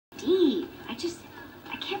Steve,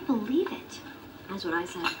 I can't believe it. That's what I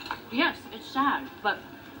said. Yes, it's sad, but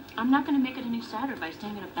I'm not going to make it any sadder by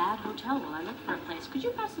staying in a bad hotel while I look for a place. Could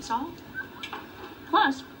you pass the salt?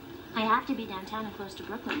 Plus, I have to be downtown and close to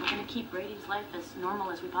Brooklyn. We're going to keep Brady's life as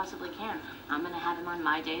normal as we possibly can. I'm going to have him on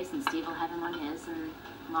my days, and Steve will have him on his, and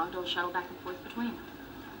Magda will shuttle back and forth between.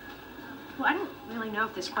 Well, I don't really know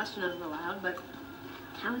if this question is allowed, but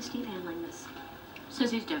how is Steve handling this?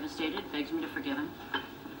 Says he's devastated, begs me to forgive him.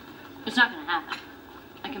 It's not going to happen.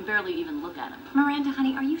 I can barely even look at him. Miranda,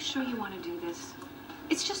 honey, are you sure you want to do this?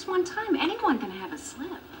 It's just one time. Anyone can have a slip.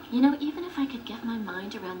 You know, even if I could get my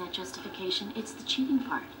mind around that justification, it's the cheating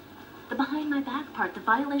part. The behind my back part, the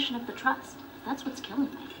violation of the trust. That's what's killing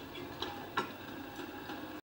me.